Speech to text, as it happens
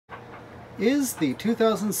Is the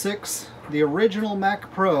 2006, the original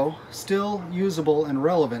Mac Pro, still usable and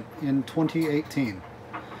relevant in 2018?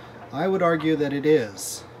 I would argue that it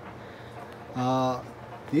is.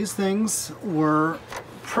 These things were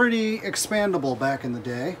pretty expandable back in the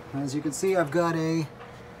day. As you can see, I've got a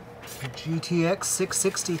GTX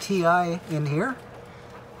 660 Ti in here.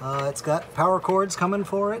 It's got power cords coming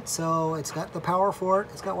for it, so it's got the power for it.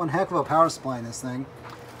 It's got one heck of a power supply in this thing.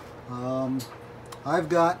 I've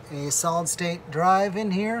got a solid state drive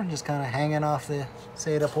in here, just kind of hanging off the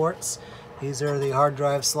SATA ports. These are the hard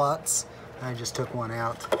drive slots. I just took one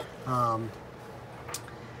out.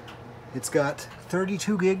 It's got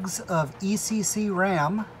 32 gigs of ECC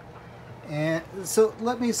RAM. And so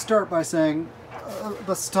let me start by saying,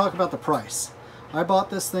 let's talk about the price. I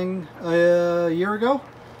bought this thing a year ago.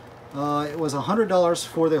 It was $100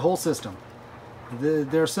 for the whole system.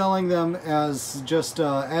 They're selling them as just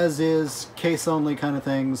as is, case only kind of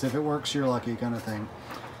things. If it works, you're lucky kind of thing.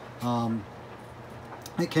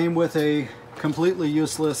 It came with a completely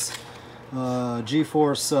useless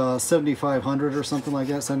GeForce 7500 or something like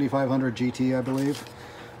that, 7500 GT, I believe.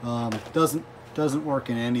 Doesn't work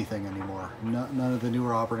in anything anymore. None of the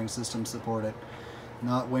newer operating systems support it.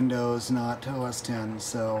 Not Windows, not OS X.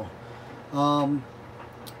 So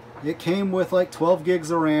it came with like 12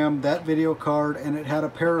 gigs of RAM, that video card, and it had a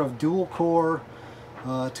pair of dual-core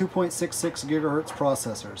 2.66 gigahertz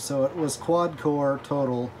processors. So it was quad-core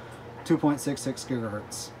total, 2.66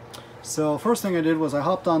 gigahertz. So first thing I did was I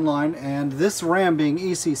hopped online, and this RAM being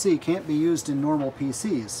ECC can't be used in normal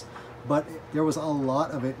PCs, but there was a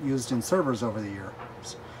lot of it used in servers over the years.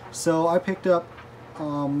 So I picked up,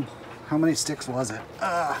 how many sticks was it?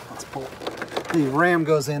 Let's pull. The RAM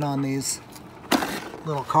goes in on these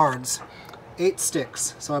little cards. 8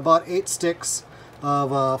 sticks. So I bought 8 sticks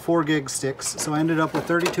of 4 gig sticks. So I ended up with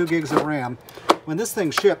 32 gigs of RAM. When this thing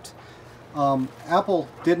shipped, Apple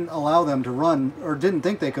didn't allow them to run, or didn't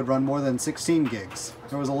think they could run more than 16 gigs.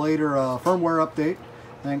 There was a later firmware update,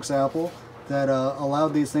 thanks Apple, that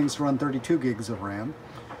allowed these things to run 32 gigs of RAM.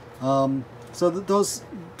 So those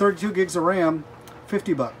 32 gigs of RAM,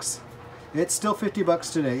 50 bucks. It's still 50 bucks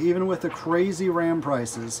today, even with the crazy RAM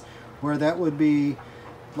prices, where that would be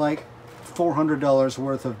like $400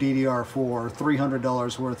 worth of DDR4,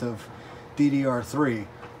 $300 worth of DDR3.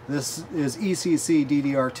 This is ECC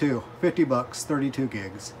DDR2, 50 bucks, 32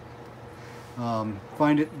 gigs.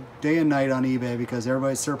 Find it day and night on eBay because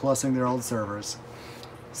everybody's surplusing their old servers.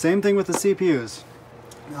 Same thing with the CPUs.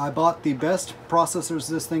 I bought the best processors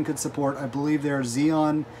this thing could support. I believe they're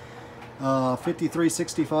Xeon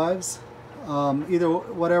 5365s. Either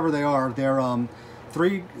whatever they are, they're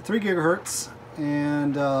 3 gigahertz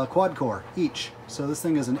and quad core each. So this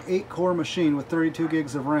thing is an 8-core machine with 32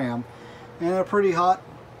 gigs of RAM and a pretty hot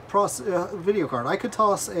video card. I could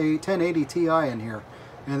toss a 1080 Ti in here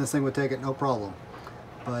and this thing would take it no problem.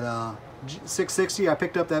 But 660, I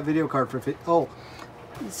picked up that video card for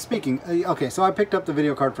okay, so I picked up the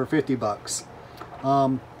video card for 50 bucks.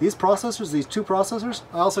 These processors, these 2 processors,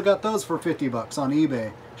 I also got those for 50 bucks on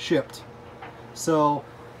eBay, shipped. So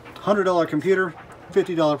 $100 computer,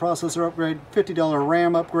 $50 processor upgrade, $50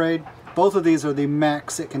 RAM upgrade. Both of these are the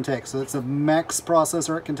max it can take. So it's the max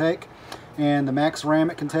processor it can take and the max RAM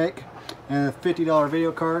it can take and a $50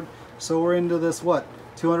 video card. So we're into this, what,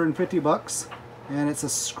 250 bucks? And it's a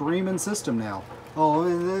screaming system now. Oh,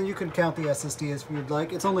 and then you can count the SSD if you'd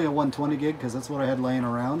like. It's only a 120 gig because that's what I had laying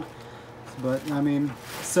around. But I mean,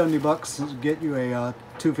 70 bucks to get you a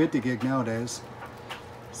 250 gig nowadays.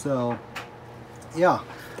 So yeah.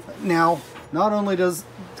 Now, not only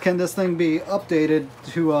can this thing be updated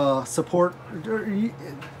to support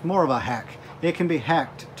more of a hack. It can be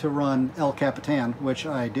hacked to run El Capitan, which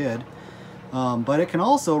I did. But it can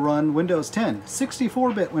also run Windows 10,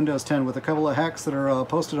 64-bit Windows 10 with a couple of hacks that are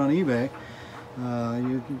posted on eBay.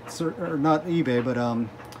 Or not eBay, but a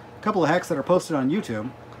couple of hacks that are posted on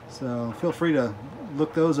YouTube. So feel free to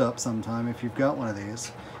look those up sometime if you've got one of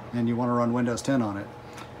these and you want to run Windows 10 on it.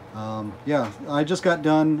 Yeah, I just got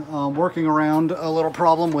done working around a little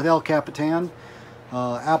problem with El Capitan.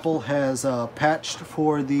 Apple has patched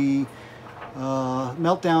for the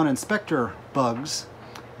Meltdown and Spectre bugs,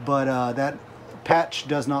 but that patch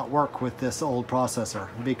does not work with this old processor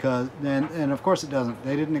because, and of course it doesn't.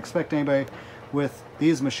 They didn't expect anybody with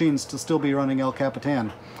these machines to still be running El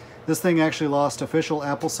Capitan. This thing actually lost official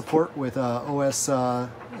Apple support with OS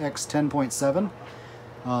X 10.7.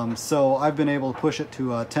 So I've been able to push it to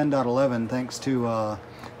 10.11 thanks to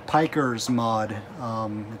Piker's mod.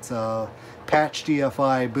 It's a patched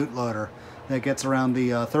EFI bootloader that gets around the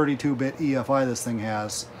 32-bit EFI this thing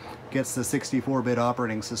has. Gets the 64-bit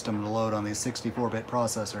operating system to load on these 64-bit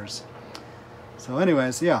processors. So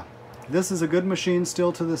anyways, yeah, this is a good machine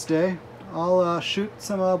still to this day. I'll shoot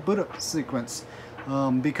some boot up sequence.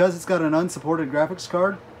 Because it's got an unsupported graphics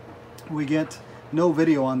card, we get no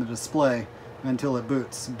video on the display until it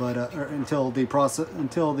boots, but until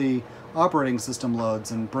the operating system loads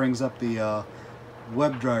and brings up the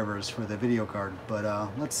web drivers for the video card. But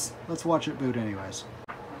let's watch it boot anyways.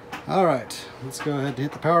 All right, let's go ahead and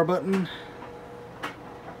hit the power button.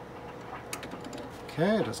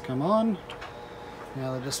 Okay, just come on.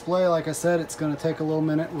 Now the display, like I said, it's going to take a little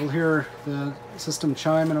minute. We'll hear the system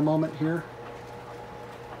chime in a moment here.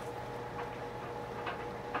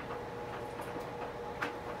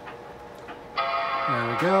 There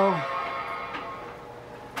we go.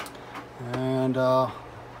 And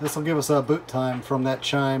this will give us a boot time from that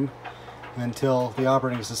chime until the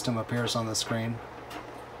operating system appears on the screen.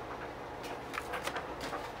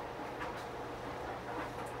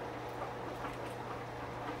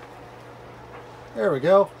 There we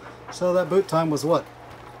go. So that boot time was what?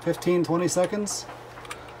 15-20 seconds?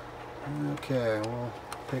 Okay, we'll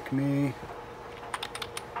pick me.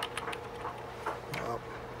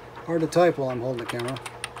 Hard to type while I'm holding the camera.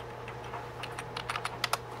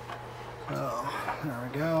 So, there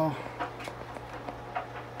we go.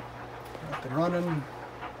 Up and running.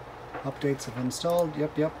 Updates have installed.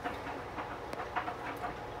 Yep.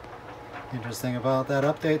 Interesting about that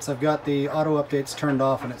updates, I've got the auto updates turned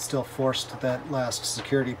off and it still forced that last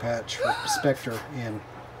security patch for Spectre in.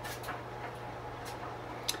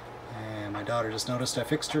 And my daughter just noticed I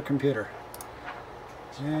fixed her computer.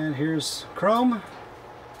 And here's Chrome.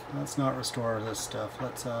 Let's not restore this stuff.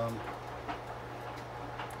 Let's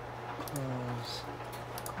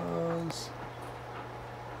close.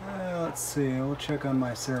 Let's see, we'll check on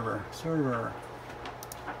my server.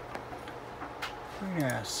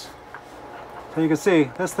 Yes. So you can see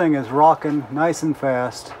this thing is rocking nice and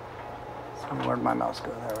fast. So where'd my mouse go?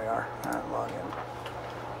 There we are. Alright, log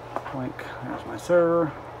in. Link. There's my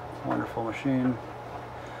server. Wonderful machine.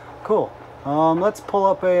 Cool. Let's pull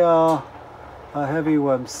up a heavy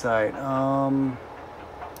website.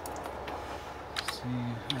 Let's see,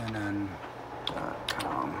 and then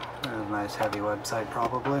 .com. There's a nice heavy website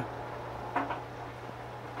probably.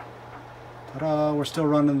 Ta-da! We're still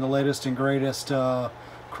running the latest and greatest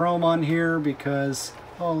Chrome on here because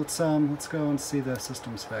let's go and see the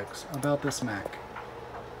system specs about this Mac.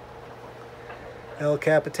 El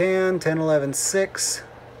Capitan 1011.6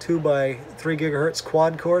 2 by 3 gigahertz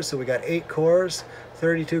quad core, so we got 8 cores,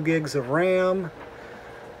 32 gigs of RAM,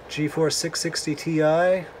 GeForce 660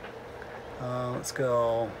 Ti. Let's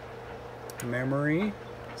go memory.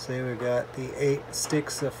 See, we've got the 8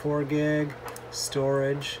 sticks of 4 gig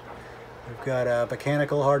storage. We've got a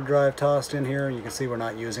mechanical hard drive tossed in here. You can see we're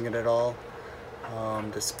not using it at all.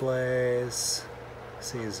 Displays.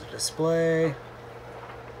 See, is a display.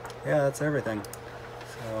 Yeah, that's everything.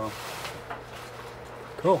 So,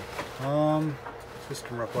 cool.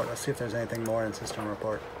 System report. Let's see if there's anything more in system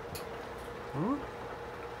report.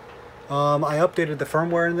 I updated the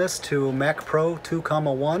firmware in this to Macpro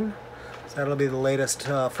 2.1. So that'll be the latest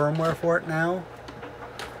firmware for it now.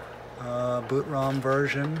 Boot ROM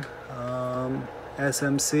version.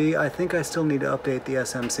 SMC, I think I still need to update the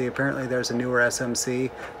SMC. Apparently there's a newer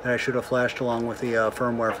SMC that I should have flashed along with the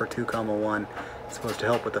firmware for 2.1. It's supposed to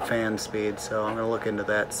help with the fan speed, so I'm going to look into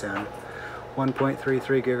that soon. 1.33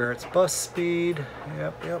 gigahertz bus speed.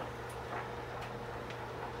 Yep.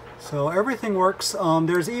 So everything works.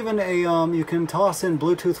 There's even a, you can toss in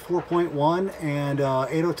Bluetooth 4.1 and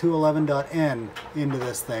 802.11.n into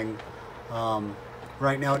this thing.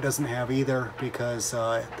 Right now it doesn't have either because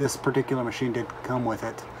this particular machine did come with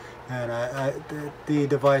it, and the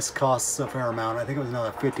device costs a fair amount. I think it was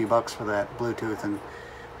another 50 bucks for that Bluetooth and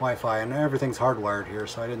Wi-Fi, and everything's hardwired here,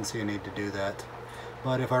 so I didn't see a need to do that.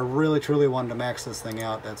 But if I really truly wanted to max this thing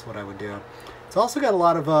out, that's what I would do. It's also got a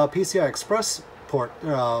lot of PCI Express port,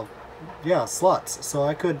 slots, so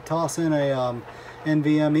I could toss in a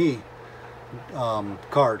NVMe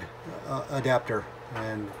card adapter,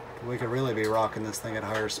 and we could really be rocking this thing at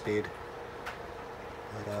higher speed.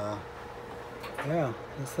 But yeah,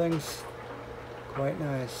 this thing's quite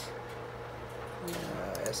nice.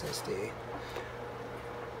 SSD.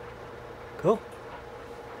 Cool.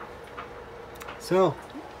 So,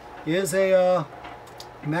 is a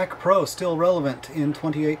Mac Pro still relevant in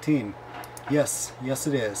 2018? Yes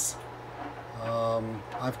it is.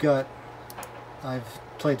 I've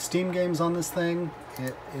played Steam games on this thing.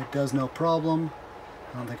 It does no problem.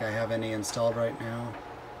 I don't think I have any installed right now.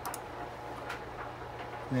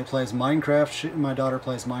 It plays Minecraft. My daughter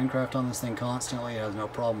plays Minecraft on this thing constantly. It has no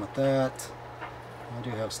problem with that. I do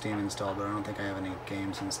have Steam installed, but I don't think I have any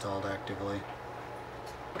games installed actively.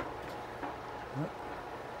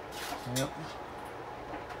 Yep.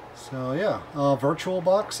 So yeah,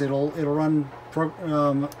 VirtualBox, it'll run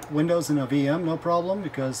Windows in a VM, no problem,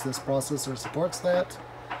 because this processor supports that.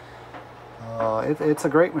 It's a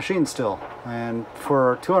great machine still, and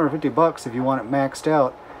for 250 bucks, if you want it maxed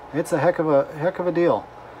out, it's a heck of a deal.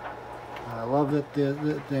 I love that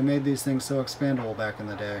they made these things so expandable back in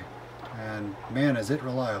the day, and man, is it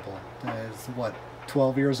reliable. It's what,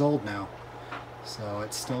 12 years old now, so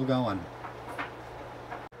it's still going.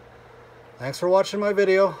 Thanks for watching my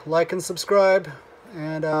video. Like and subscribe,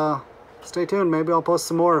 and stay tuned. Maybe I'll post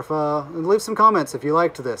some more. And leave some comments if you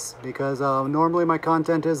liked this, because normally my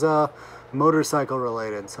content is motorcycle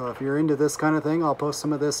related. So if you're into this kind of thing, I'll post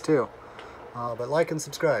some of this too. But like and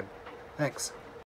subscribe. Thanks.